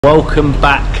Welcome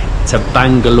back to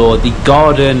Bangalore, the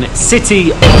garden city.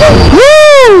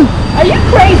 Woo! Are you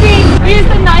crazy? He's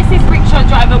the nicest rickshaw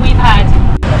driver we've had.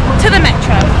 To the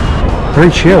metro.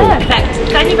 Very chill. Perfect.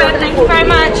 Thank you very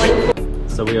much.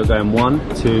 So we are going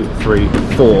 1, 2, 3,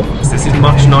 4. This is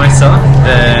much nicer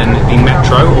than the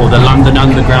metro or the London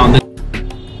Underground.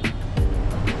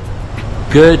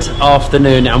 Good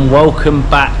afternoon and welcome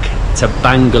back to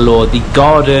Bangalore, the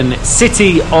garden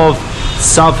city of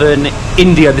southern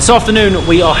India. This afternoon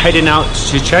we are heading out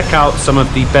to check out some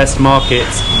of the best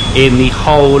markets in the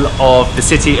whole of the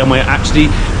city, and we're actually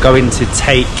going to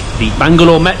take the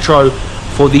Bangalore metro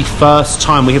for the first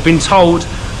time. We have been told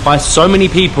by so many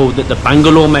people that the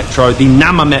Bangalore metro, the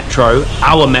Nama metro,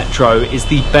 our metro, is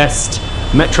the best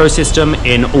metro system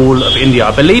in all of India.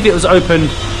 I believe it was opened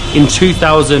in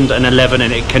 2011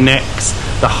 and it connects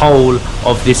the whole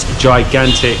of this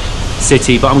gigantic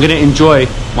city. But I'm going to enjoy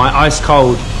my ice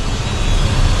cold,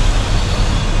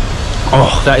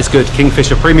 oh that is good,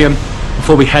 Kingfisher Premium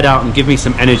before we head out and give me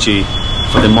some energy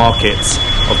for the markets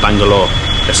of Bangalore.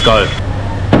 Let's go.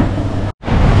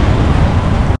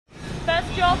 First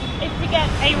job is to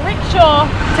get a rickshaw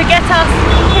to get us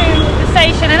to the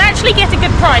station and actually get a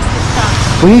good price this time.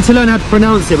 We need to learn how to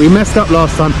pronounce it. We messed up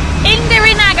last time.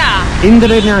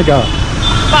 Indiranagar.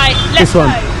 Right, let's go.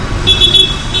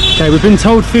 Okay, we've been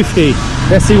told 50.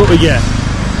 Let's see what we get.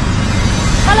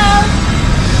 Hello.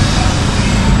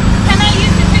 Can I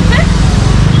use the tuk-tuk?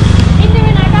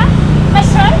 Indiranagar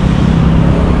metro.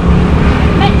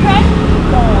 Metro.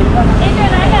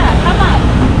 Indiranagar. How much?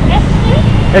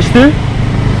 Estu?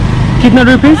 Kitna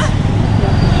rupees?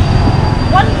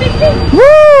 150.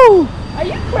 Woo! Are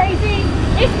you crazy?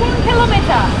 It's 1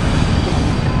 kilometer.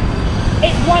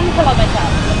 It's 1 kilometer.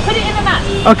 Put it in the map.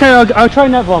 Okay, I'll try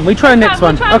another one. We try next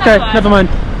one. Okay, never mind.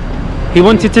 He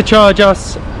wanted to charge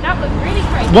us. That was really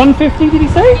crazy. 150, did he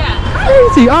say? Yeah.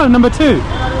 Crazy. Oh, number 2.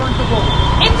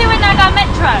 Indiranagar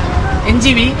metro.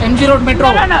 NGV, MG Road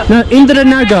Metro. No,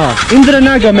 Indiranagar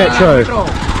metro.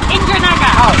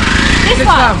 Indiranagar. Oh. This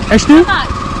one. Estu? How much?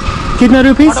 Kitna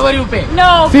rupees? Whatever you pay.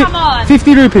 No, come on.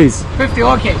 50 rupees. 50,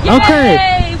 okay. Yay!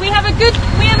 Okay. We have a good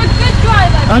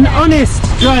driver. An today. honest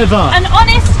driver. An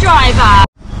honest driver.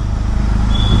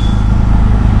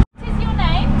 What is your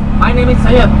name? My name is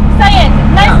Sayed. Sayed.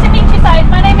 Nice to meet you, Sayed.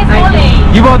 My name is Molly.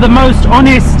 You are the most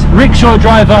honest rickshaw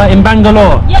driver in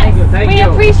Bangalore. Yes, Thank we you.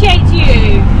 appreciate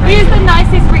you. He's the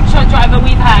nicest rickshaw driver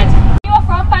we've had. You are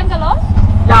from Bangalore?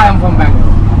 Yeah, I am from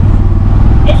Bangalore.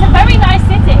 It's a very nice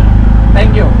city.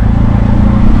 Thank you.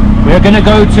 We're going to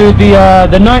go to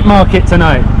the night market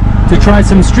tonight to try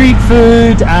some street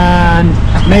food and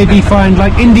maybe find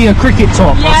like India cricket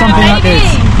top or something like this.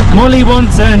 Molly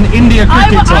wants an India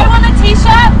cricket top. I want a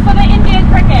t-shirt for the Indian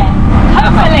cricket.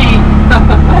 Hopefully.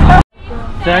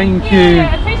 Thank you.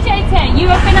 Appreciate it.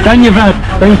 You have been a Dhanyavad.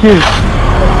 Thank you.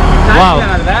 Wow.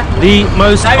 The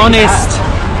most honest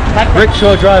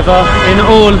rickshaw driver in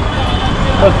all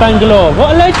of Bangalore.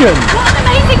 What a legend. What an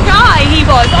amazing guy he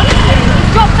was. Honestly,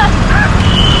 he dropped us.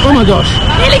 Oh my gosh.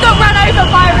 Nearly got run over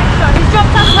by a rickshaw. He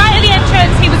dropped us right at the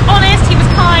entrance. He was honest. He was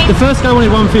kind. The first guy wanted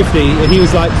 150 and he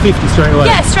was like 50 straight away.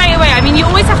 Yeah, straight away. I mean, you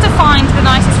always have to find the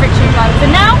nicest rickshaw drivers.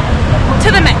 And now, to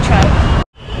the metro.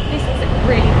 This is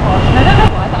really hot. And I don't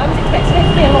know why, but I was expecting it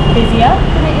to be a lot busier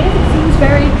than it is. It seems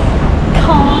very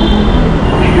calm,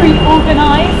 very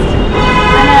organised,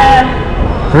 and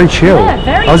very chill. Yeah,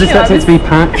 very I was chill. expecting it to be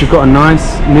packed. You've got a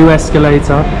nice new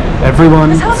escalator.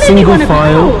 Everyone single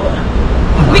file.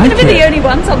 We're going to be the only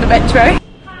ones on the metro.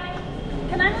 Hi.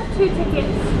 Can I have 2 tickets,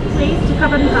 please, to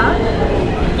Covent Park?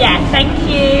 Yeah, thank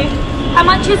you. How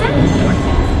much is it?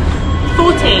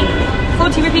 40.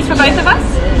 40 rupees for both of us?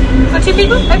 For 2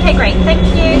 people? Okay, great. Thank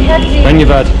you.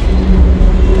 Dhanyavad.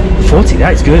 40,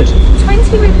 that is good.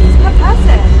 20 rupees per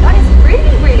person. That is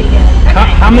really, really good.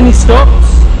 Okay. How many stops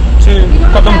to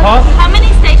Covent Park? How many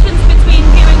stations between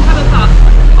here and Covent Park?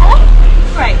 4?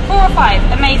 Great. 4 or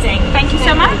 5. Amazing. Thank you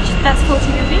so much. That's 40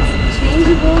 rupees.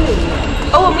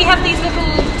 Oh, and we have these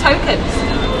little tokens.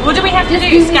 What do we have to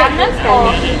do? Scan them?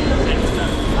 Or...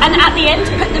 And at the end,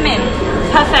 put them in.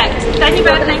 Perfect. Thank you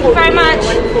very much.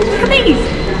 Look at these.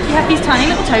 You have these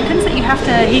tiny little tokens that you have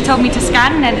to, he told me to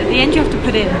scan, and then at the end you have to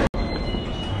put in.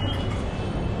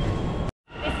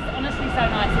 This is honestly so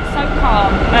nice. It's so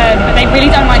calm. But they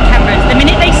really don't like cameras. The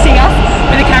minute they see us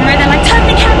with a camera, they're like, turn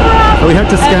the camera off. Oh, we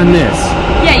have to scan this.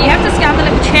 Yeah, you have to scan the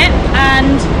little chip,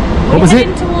 and what was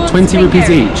it? 20 rupees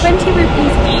each? 20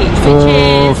 rupees each.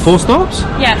 For 4 stops?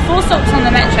 Yeah, 4 stops on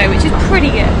the metro, which is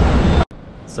pretty good.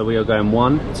 So we are going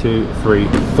 1, 2, 3,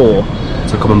 4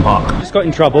 to Covent Park. Just got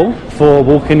in trouble for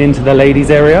walking into the ladies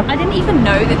area. I didn't even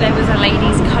know that there was a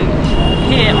ladies coach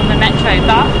here metro,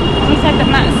 but he said that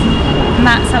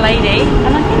Matt's a lady,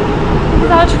 and I think this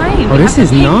is our train. Oh, this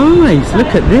is nice.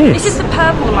 Look at this. This is the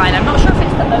purple line. I'm not sure if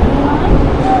it's the local line,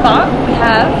 but we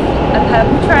have a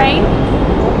purple train.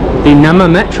 The Nama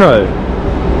Metro.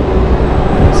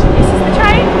 This is the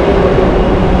train.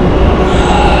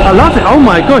 I love it. Oh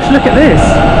my gosh, look at this.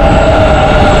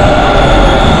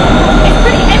 It's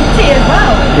pretty empty as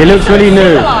well. It looks really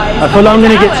new. civilized. I feel like I'm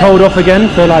going to get told off again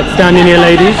for like standing here,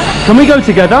 ladies. Can we go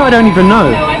together? I don't even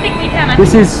know. No, I think we can.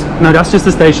 This is, no, that's just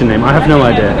the station name. I have no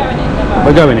idea.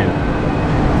 We're going in.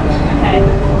 Okay.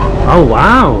 Oh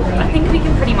wow. I think we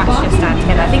can pretty much just stand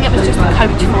together. I think it was just a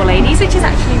coach for ladies, which is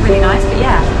actually really nice. But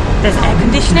yeah, there's air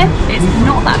conditioning. It's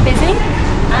not that busy,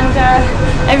 and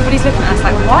everybody's looking at us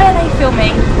like, why are they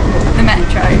filming the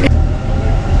metro?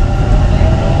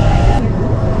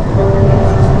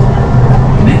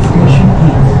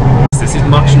 This is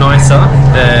much nicer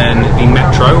than the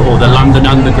metro or the London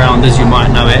Underground as you might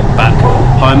know it back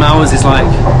home. Ours is like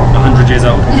 100 years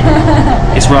old.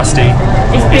 It's rusty,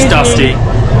 it's dusty,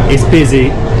 it's busy,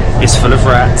 it's full of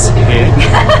rats here.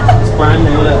 It's brand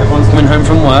new, everyone's coming home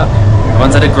from work.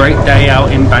 Everyone's had a great day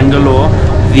out in Bangalore,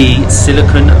 the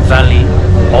Silicon Valley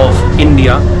of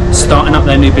India, starting up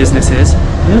their new businesses.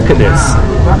 Look at this,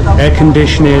 air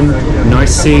conditioning,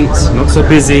 nice seats, not so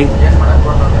busy.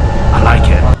 I like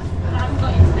it.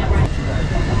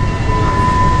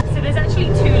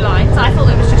 I thought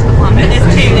there was just the one, but there's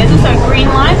two. There's also a green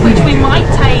line, which we might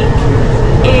take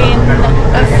in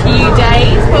a few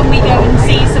days when we go and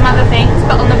see some other things.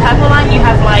 But on the purple line, you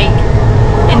have like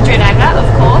Indranagar, of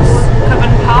course,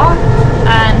 Coven Park,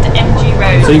 and MG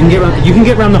Road. So you can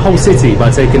get around the whole city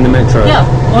by taking the metro. Yeah,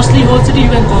 mostly whole city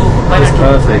you can go by That's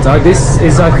perfect. This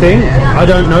is, I think, I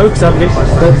don't know, because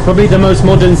probably the most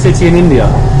modern city in India.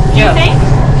 Do you think?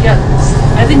 Yeah,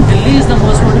 I think Delhi is the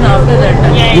most modern after that.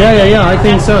 Yeah, I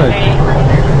think so.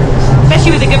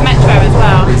 Especially with a good metro as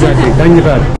well. Exactly.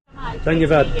 Thank you,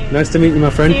 Vad. Nice to meet you, my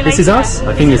friend. This is us?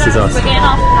 I think this is us. We're getting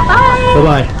off. Bye.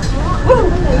 Bye-bye. Woo,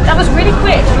 that was really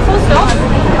quick. Before stops.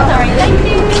 Sorry, thank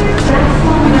you.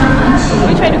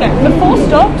 Which way do we go? Before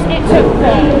stops, it took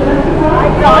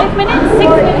 5 minutes, 6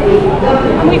 minutes,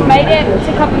 and we've made it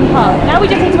to Coven Park. Now we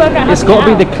just need to work out how It's to got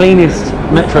to get be the cleanest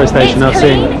metro station I've It's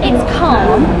clean, seen. it's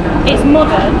calm, it's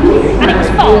modern, and it's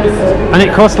fast. And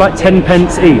it costs like 10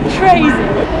 pence each. Crazy.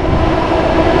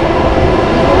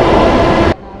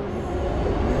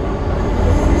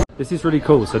 This is really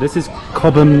cool. So this is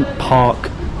Coven Park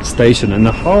Station, and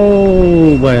the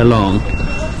whole way along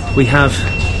we have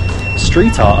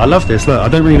street art. I love this. Look, I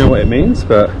don't really know what it means,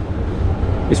 but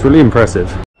it's really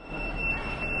impressive.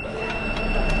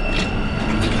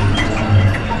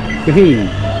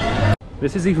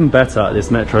 This is even better at this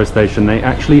metro station. They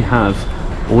actually have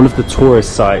all of the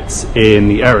tourist sites in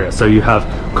the area. So you have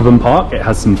Coven Park, it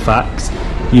has some facts.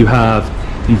 You have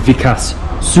the Vikas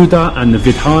Sudha and the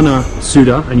Vidhana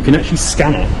Sudha, and you can actually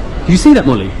scan it. Did you see that,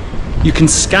 Molly? You can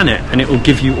scan it and it will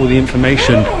give you all the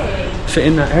information for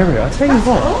in that area. I tell you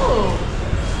what,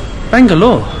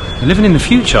 Bangalore, living in the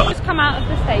future. Just come out of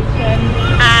the station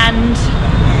and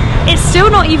it's still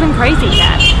not even crazy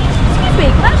yet. Excuse me,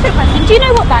 can I ask you a question? Do you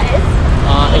know what that is?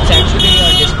 It's actually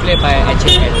a display by HAL.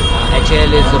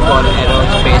 HAL is for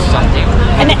aerospace something,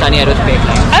 Hindustani Aerospace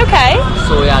Line. Okay.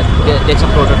 So yeah, that's a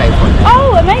prototype for that.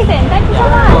 Oh, amazing. Thank you so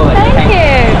much. Oh, Thank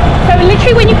you. So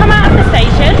literally when you come out of the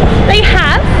station, they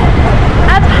have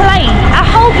a plane, a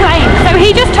whole plane. So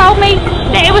he just told me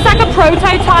that it was like a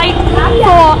prototype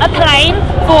for a plane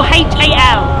for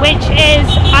HAL, which is,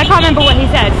 I can't remember what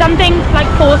he said, something like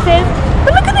forces.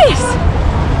 But look at this.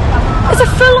 It's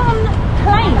a full-on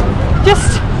plane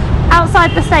just outside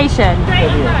the station.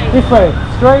 This way,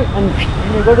 straight, and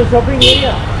you go to shopping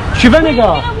area. Shivanagar.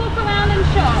 We're gonna walk around and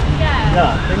shop, yeah.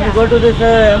 Yeah, then you go to this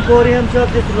emporium shop,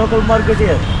 this local market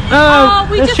here. Oh,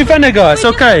 we it's just- Shivanagar. It's we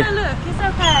just okay. had a look. It's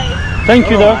okay. Thank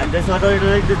you, though. That's what I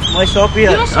like. This is my shop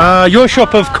here. Your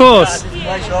shop, of course. This is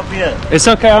my shop here. It's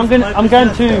okay. I'm going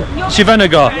to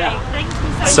Shivanagar. Thank you so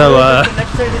much. So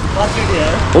Next side is market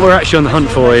here. what we're actually on the hunt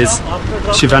for is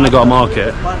Shivanagar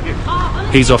Market.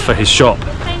 He's off for his shop,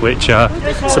 which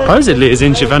supposedly is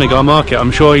in Shivanagar Market.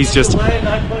 I'm sure he's just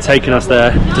taken us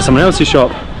there to someone else's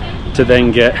shop to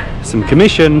then get some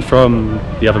commission from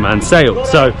the other man's sale.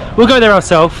 So we'll go there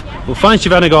ourselves. We'll find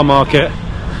Shivanagar Market,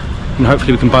 and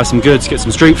hopefully we can buy some goods, get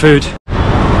some street food.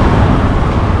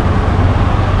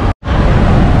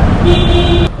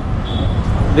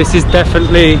 This is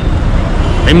definitely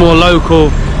a more local,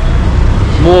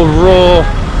 more raw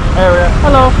area.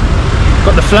 Hello.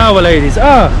 Got the flower ladies.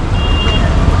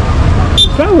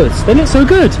 Flowers. They look so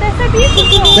good. They're so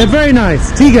beautiful. They're very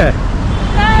nice. Tiga.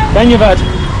 Dhanyavad.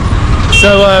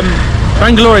 So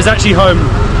Bangalore is actually home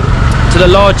to the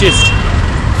largest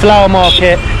flower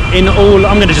market in all,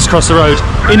 I'm going to just cross the road,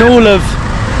 in all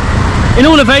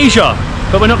of Asia.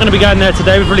 But we're not going to be going there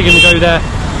today, we're probably going to go there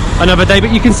another day.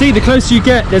 But you can see the closer you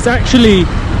get, there's actually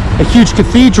a huge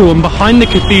cathedral, and behind the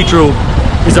cathedral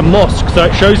is a mosque. So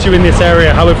it shows you in this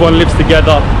area how everyone lives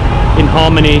together in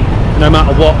harmony, no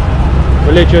matter what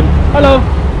religion. Hello.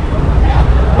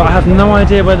 But I have no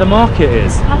idea where the market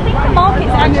is. I think the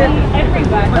market's actually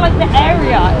everywhere. I feel like the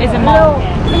area is a market.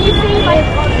 Can you see like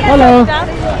Hello.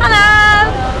 Hello.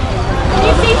 Can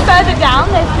you see further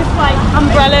down? There's just like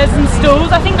umbrellas and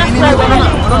stools. I think that's where we're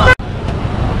heading.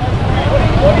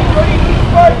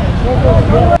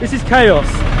 This is chaos.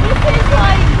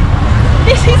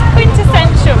 This is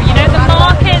quintessential. You know, the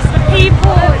markets, the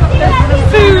people, the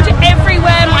food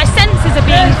everywhere. My senses are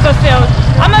being fulfilled.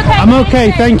 I'm okay. I'm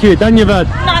okay, thank you. Dhanyavad.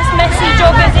 Nice messy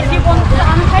joggers if you want.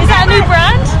 Is that a new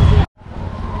brand?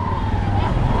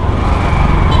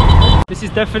 This is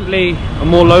definitely a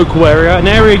more local area, an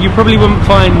area you probably wouldn't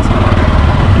find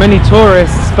many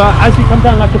tourists, but as you come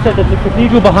down, like I said, there's the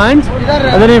cathedral behind,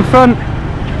 and then in front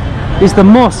is the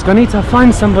mosque. I need to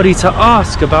find somebody to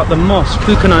ask about the mosque.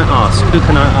 Who can I ask? Who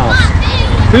can I ask?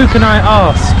 Who can I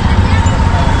ask?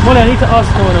 Molly, I need to ask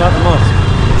someone about the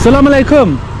mosque. Salam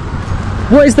alaikum.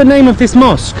 What is the name of this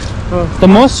mosque? The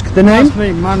mosque, the name?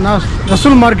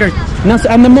 Rasul Market.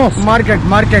 And the mosque? Market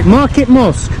Market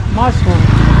mosque. Mosque.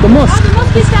 The mosque. The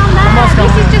mosque is down there.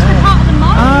 This is just a part of the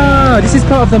mosque. Ah, this is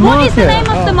part of the market. What is the name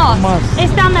of the mosque?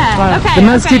 It's down there. Okay. The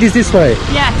masjid is this way.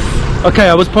 Yes. Okay,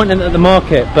 I was pointing at the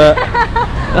market, but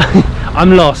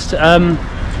I'm lost. Oh,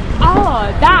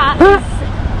 that is...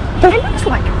 It looks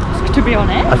like a mosque, to be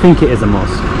honest. I think it is a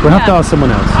mosque. We'll have to ask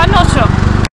someone else. I'm not sure.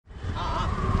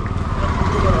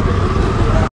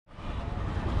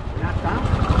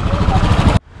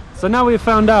 So now we've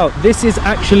found out this is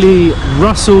actually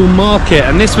Russell Market,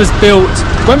 and this was built.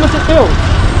 When was it built?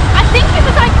 I think it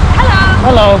was like,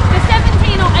 Hello. the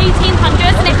 17 or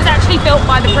 1800s, and it was actually built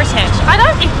by the British.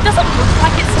 It doesn't look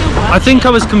like it's still working. I think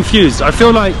I was confused. I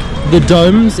feel like the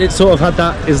domes, it sort of had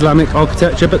that Islamic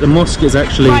architecture, but the mosque is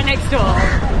actually right next door.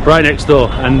 Right next door.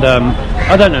 And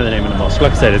I don't know the name of the mosque.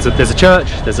 Like I said, there's a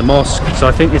church, there's a mosque. So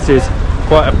I think this is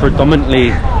quite a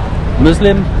predominantly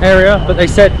Muslim area, but they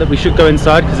said that we should go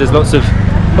inside because there's lots of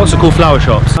cool flower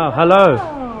shops. Oh, hello.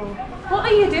 Oh. What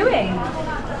are you doing?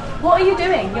 What are you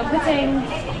doing? You're putting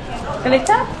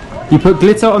glitter? You put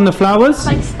glitter on the flowers?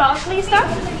 Like sparkly stuff?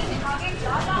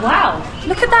 Wow.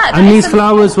 Look at that. And these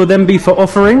flowers will then be for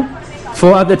offering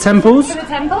at the temples? To the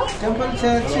temple?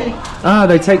 Ah,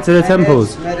 they take to the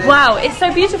temples. Wow, it's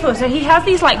so beautiful. So he has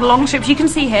these like long strips, you can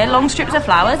see here, long strips of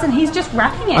flowers, and he's just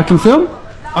wrapping it. I can film?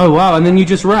 Oh wow, and then you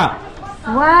just wrap.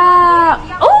 Wow.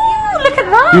 Oh, look at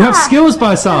that. You have skills,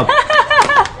 Baisab.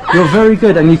 You're very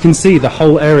good, and you can see the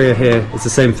whole area here is the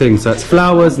same thing. So it's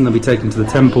flowers, and they'll be taken to the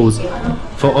temples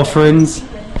for offerings,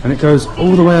 and it goes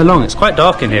all the way along. It's quite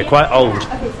dark in here, quite old,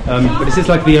 but this is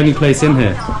like the only place in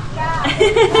here.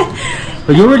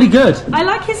 But you're really good. I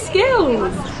like his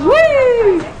skills.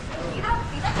 Woo!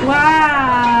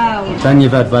 Wow.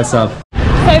 Dhanyavad, Baisab.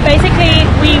 So basically,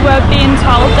 we were being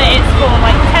told that it's for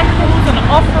like temples and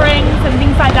offerings and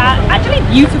things like that. Actually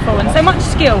beautiful and so much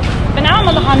skill. But now I'm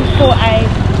on the hunt for a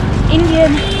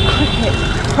Indian cricket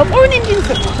top or an Indian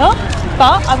football top.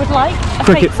 But I would like a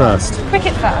Cricket first.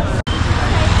 Cricket first.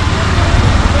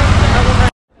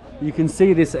 You can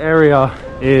see this area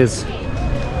is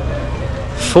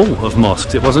full of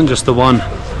mosques. It wasn't just the one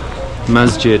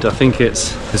masjid. I think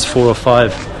there's 4 or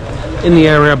 5 in the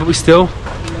area, but we still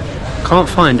can't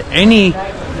find any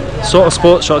sort of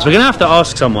sports shops. We're gonna have to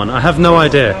ask someone. I have no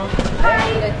idea.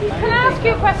 Can I ask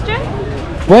you a question?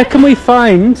 Where can we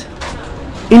find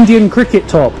Indian cricket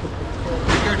top?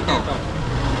 Cricket top.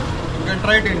 You can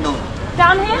try it in down.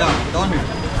 Down here? Yeah, down here.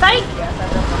 Fake?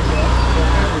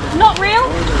 Not real?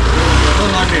 No,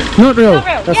 not real. Not real. Not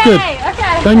real. That's Yay, good.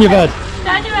 Okay. Dhanyavad.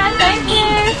 Dhanyavad, thank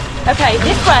you. Okay,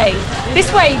 this way.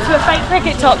 This way to a fake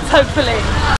cricket top, hopefully.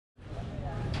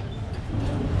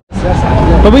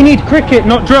 But we need cricket,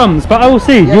 not drums. But I will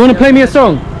see. You want to play me a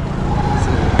song?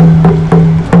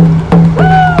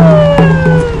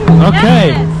 Okay.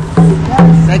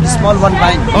 Yes. Like small one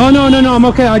bike. Oh no, I'm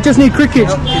okay. I just need cricket.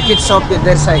 Cricket shop in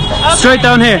their side. Okay. Straight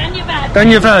down here. Dhanyavad.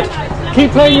 Dhanyavad.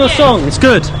 Keep playing your song. It's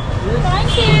good.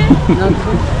 Thank you.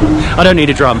 I don't need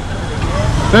a drum.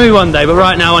 Maybe one day, but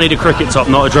right now I need a cricket top,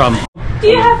 not a drum. Do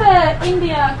you have a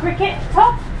India cricket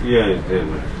top Yeah, yeah,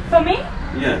 for me?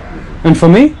 yeah. And for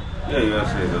me? Yeah, you are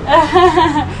saying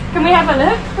that. Can we have a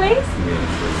look, please?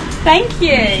 Thank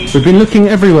you. We've been looking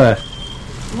everywhere.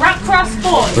 Rapcross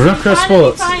Sports. Rapcross Finally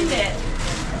Sports. Find it.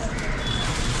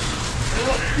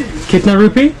 Kitna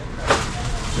rupee?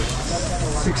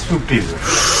 650.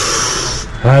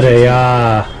 Are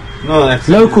yaar. No, that's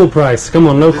Local price. Come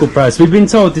on, local price. We've been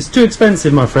told it's too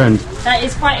expensive, my friend. That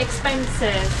is quite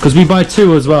expensive. Because we buy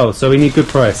 2 as well, so we need good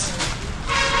price.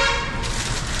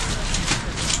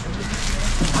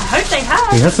 I hope they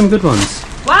have. We had some good ones.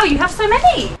 Wow, you have so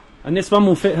many. And this one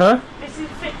will fit her. This is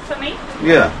fit for me.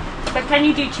 Yeah. But can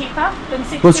you do cheaper than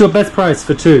 60? What's your best price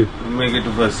for 2? Make it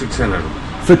for 600.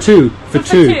 For 2. For For 2.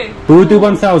 two. We will do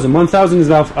 1,000. 1,000 is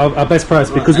our best price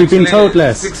because we've been told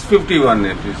less. 651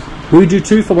 it is. We will do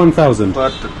 2 for 1,000.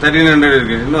 But 1300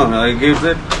 is no, I gave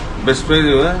that best price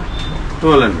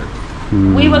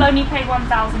 1200. We will only pay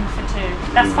 1,000 for 2.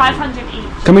 That's 500 each.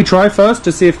 Can we try first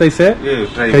to see if they fit? Yeah,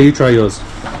 try. Okay, you try yours.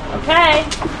 Okay.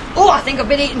 Oh, I think I've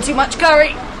been eating too much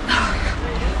curry.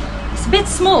 It's a bit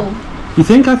small. You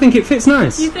think? I think it fits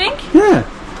nice. You think? Yeah.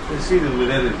 See the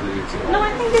whether it's No,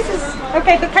 I think this is...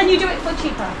 Okay, but can you do it for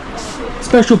cheaper?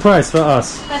 Special price for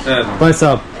us. yeah. By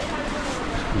sub.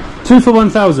 2 for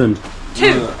 1,000.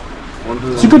 2.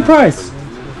 It's a good price.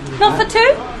 Not for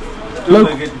 2? Look.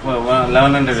 Make it for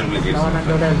 1100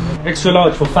 applications. Extra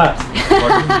large for fat.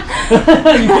 You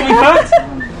call me fat?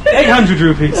 800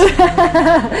 rupees.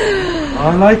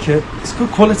 I like it. It's good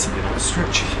quality, you know, it's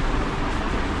stretchy.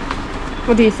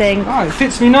 What do you think? Ah, it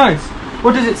fits me nice.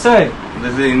 What does it say?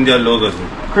 This is India logo.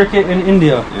 Cricket in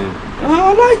India. Yeah.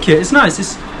 Oh, I like it. It's nice.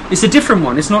 It's a different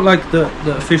one. It's not like the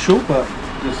official, but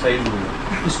The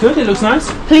size. it's good. It looks nice.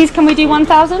 Please, can we do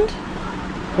 1,000?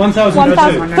 1,000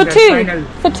 1,000 for 2.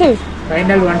 For 2.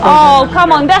 Final 1,000. Oh,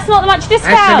 come on. That's not much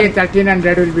discount. Actually,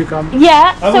 1,300 will become.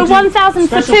 Yeah, I so will do 1,000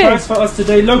 for 2. Special price for us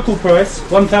today. Local price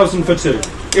 1,000 for 2.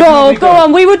 If Go, not, we go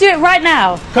on. We will do it right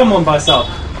now. Come on, Baisal.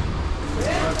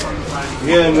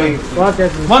 Yeah, make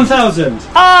 1,000.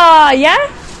 Ah, yeah?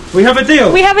 We have a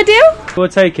deal. We have a deal? We'll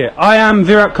take it. I am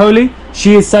Virat Kohli.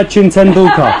 She is Sachin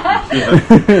Tendulkar.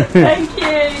 Thank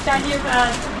you, Daniel.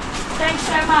 Thanks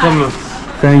so much.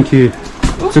 Thank you.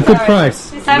 It's a good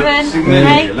price. 7,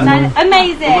 8, 9.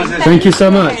 Amazing. Thank you so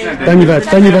much. Dhanyavad.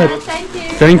 Dhanyavad. Thank you.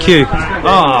 Thank you.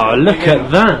 Oh, look at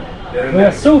that. We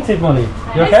are sorted, Molly.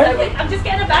 You okay? I'm just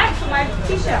getting a bag for my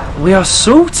t-shirt. We are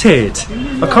sorted.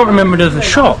 I can't remember the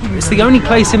shop. It's the only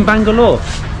place in Bangalore.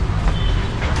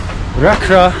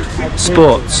 Rakra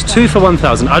Sports. 2 for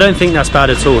 1,000. I don't think that's bad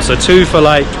at all. So 2 for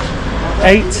like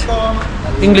 8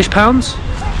 English pounds.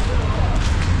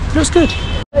 Looks good.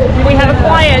 We have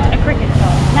acquired a cricket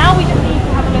shop. Now we just need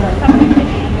to have a look at something.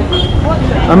 What's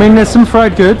this? I mean, there's some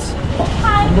fried goods.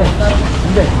 Hi.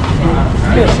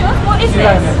 What is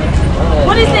this?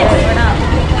 What is this?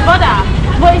 Vada.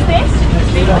 What is this?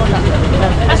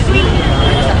 A sweet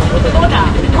Vada.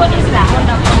 What is that?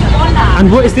 Vada. And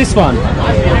what is this one? A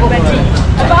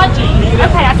bhaji.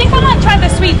 Okay, I think I might try the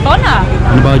sweet Vada.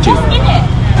 And a bhaji. What's in it?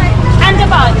 And a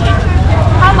bhaji.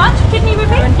 How much? Kidney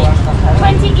rupees?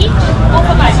 20 each? Or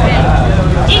for both?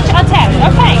 Each are 10.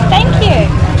 Okay, thank you.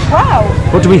 Wow.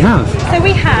 What do we have? So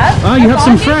we have... Oh, you a have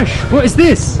some bhaji. fresh. What is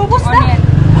this? But what's that?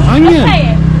 Onion.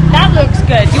 Okay, that looks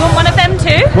good. Do you want one of them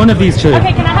too? One of these two.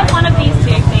 Okay, can I have one of these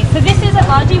two, please? So this is a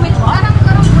bhaji with what?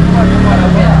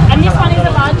 And this one is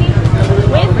a bhaji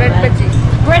with? Bread bhaji.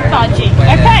 Bread bhaji.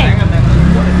 Okay.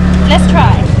 Let's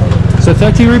try. So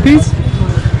 30 rupees?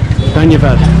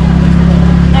 Dhanyavad.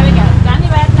 There we go.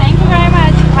 Dhanyavad, thank you very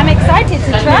much. I'm excited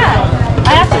to try. I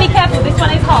have to be careful. This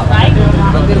one is hot, right?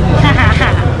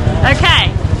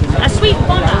 Okay. A sweet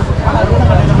bonna.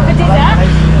 For dessert?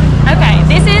 Okay,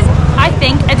 this is, I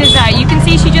think, a dessert. You can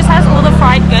see she just has all the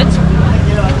fried goods.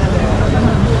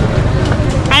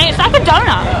 And it's like a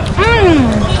donut. Mmm,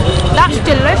 that's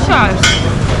delicious.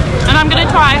 And I'm going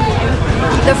to try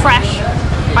the fresh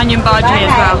onion bhaji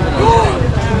as well.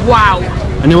 Wow.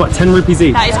 I know what, 10 rupees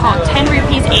each? That is hot. 10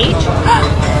 rupees each.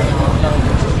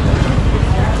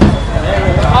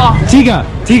 Oh, Tiga,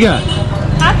 Tiga.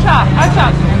 acha.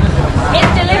 It's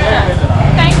delicious.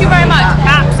 Thank you very much.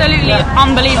 Absolutely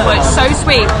unbelievable. It's so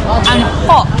sweet and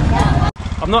hot.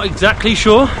 I'm not exactly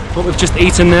sure what we've just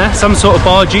eaten there. Some sort of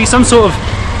bhaji, some sort of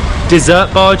dessert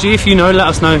bhaji. If you know, let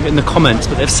us know in the comments.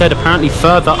 But they've said apparently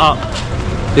further up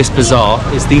this bazaar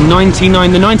is the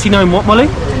 99 what, Molly?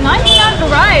 99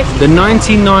 variety. The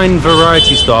 99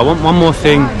 variety store. I want one more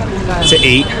thing to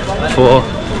eat before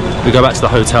we go back to the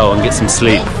hotel and get some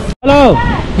sleep. Hello,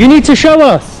 you need to show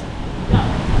us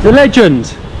the legend.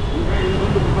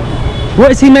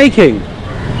 What is he making?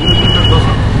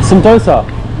 Some dosa.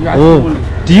 Oh.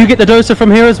 Do you get the dosa from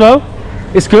here as well?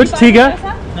 It's good, Tiga?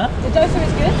 The dosa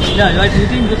is good? Yeah,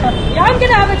 I'm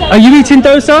going to have a dosa. Are you eating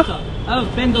dosa?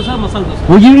 Plain dosa, masala dosa.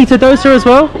 Will you eat a dosa as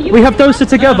well? We have dosa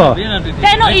together.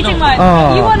 They're not eating one.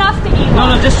 Oh. You want us to eat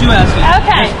one? No, just you ask.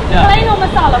 Okay. Yeah. Plain or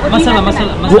masala? What do you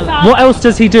recommend? Masala. What else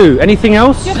does he do? Anything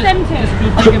else? Just them two.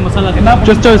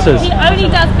 Just dosas. He only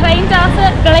does plain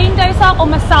dosa or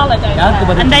masala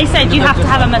dosa. And they said you have to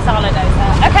have a masala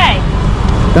dosa. Okay.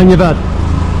 Dhanyavad.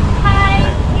 Hi.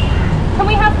 Can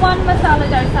we have one masala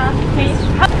dosa, please?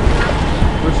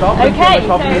 Okay.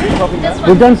 So this one.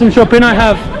 We've done some shopping. I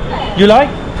have. You like?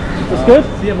 It's good?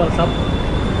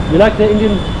 You like the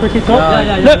Indian cricket top?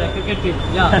 Yeah, Look, cricket team.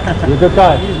 Yeah. you're a good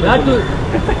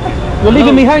guy. You're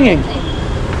leaving me hanging.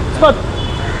 Spot.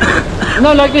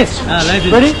 No, like this. Like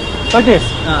this. Ready? Like this.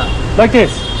 Like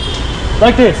this.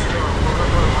 Like this.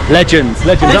 Legends.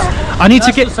 Legends. I need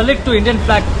to get. select to Indian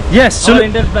flag. Yes. So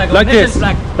Indian flag. Like this.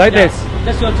 Flag. Like Yeah. this.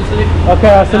 Just you have to select. Okay,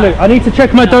 I salute. I need to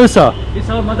check my dosa. It's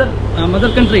our mother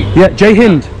country. Yeah, Jai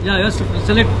Hind. Yeah, you have to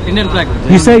select Indian flag.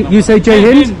 You say Jai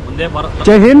Hind?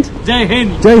 Jai Hind? Jai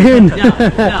Hind. Jai Hind.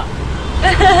 Yeah.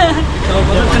 Our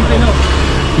mother country, no.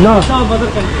 No, It's our mother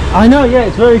country. I know. Yeah,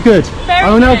 it's very good. Very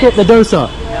I will now good. get the dosa.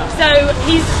 So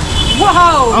he's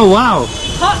whoa. Oh wow.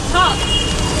 Hot. So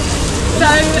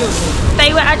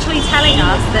they were actually telling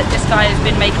us that this guy has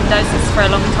been making dosas for a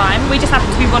long time. We just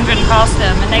happened to be wandering past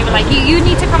them and they were like, you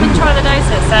need to come and try the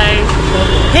dosa. So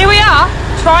here we are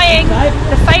trying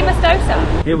the famous dosa.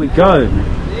 Here we go.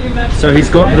 So he's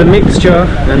got the mixture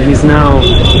and he's now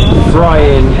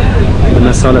frying the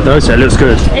masala dosa. It looks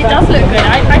good. It does look good.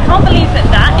 I can't believe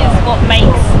that is what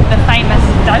makes the famous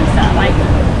dosa. Like,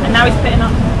 and now he's putting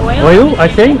up oil. Oil, I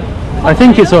think. I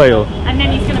think it's oil. And then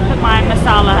he's going to put my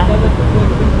masala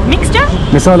mixture.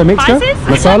 Masala mixture? Spices?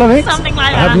 Masala mix? Something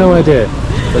like I have that. no idea.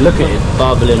 But look at it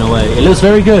bubbling away. It looks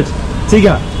very good.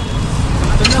 Tiga.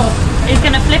 He's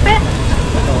going to flip it.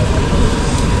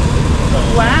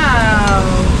 Wow.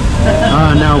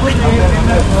 Ah, now.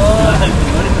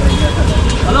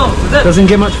 Hello, is it? Doesn't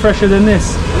get much fresher than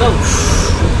this. Hello.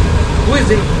 Who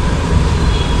is it?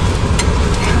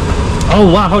 Oh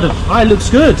wow, hold on. Ah, it looks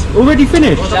good. Already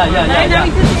finished. Yeah. No,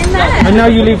 he puts it in there. And now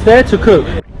you leave there to cook.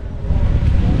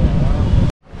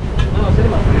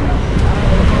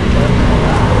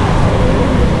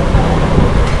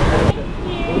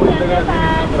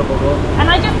 And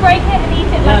I just break it and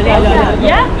eat it like this?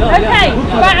 Yeah? Okay.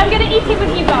 Right, I'm going to eat it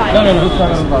with you guys. No.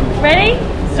 Ready?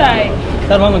 So,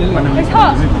 it's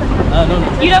hot.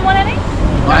 No. You don't want any?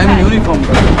 I am in uniform.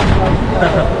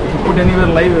 Put anywhere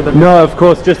live with No, of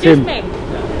course, just Just him. me.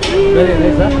 Very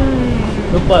nice, huh?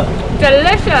 Super.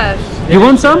 Delicious. You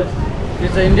want some?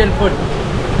 It's an Indian food.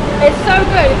 It's so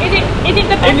good. Is it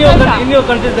the best In dosa? your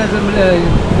country,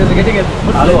 there's getting a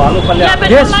food. Aloo palya. Yeah, but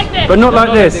Yes, not like this. but not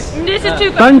like this. This is too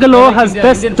good. Bangalore has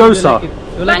best Indian food, you dosa. like it?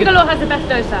 You like it? Bangalore has the best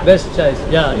dosa. Best choice.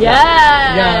 Yeah.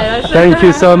 Yeah. Thank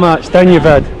you so much.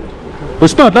 Dhanyavad. Well,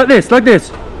 spot like this, like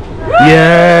this.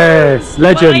 Yes,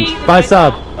 legend. Bye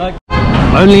sab.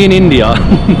 Only in India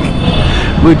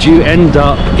would you end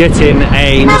up getting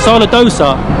a masala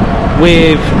dosa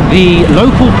with the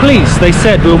local police. They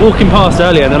said, we were walking past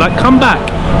earlier and they're like, come back,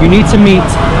 you need to meet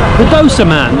the dosa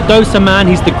man. The dosa man,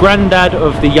 he's the granddad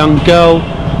of the young girl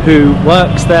who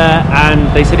works there, and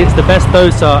they said it's the best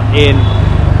dosa in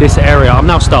this area. I'm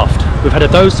now stuffed. We've had a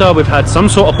dosa, we've had some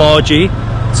sort of bhaji,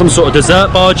 some sort of dessert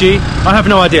bhaji. I have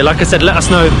no idea. Like I said, let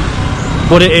us know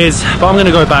what it is, but I'm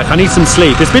gonna go back. I need some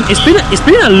sleep. It's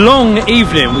been a long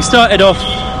evening. We started off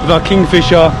with our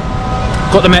Kingfisher,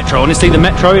 got the metro. Honestly, the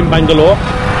metro in Bangalore,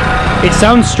 it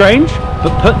sounds strange,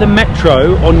 but put the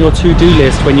metro on your to-do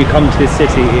list when you come to this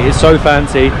city. It is so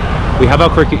fancy. We have our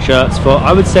cricket shirts for,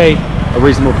 I would say, a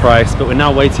reasonable price, but we're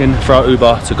now waiting for our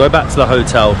Uber to go back to the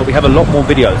hotel. But we have a lot more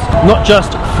videos, not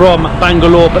just from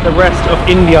Bangalore, but the rest of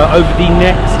India over the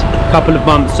next couple of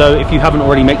months. So if you haven't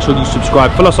already, make sure you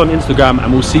subscribe, follow us on Instagram,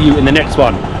 and we'll see you in the next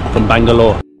one from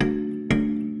Bangalore.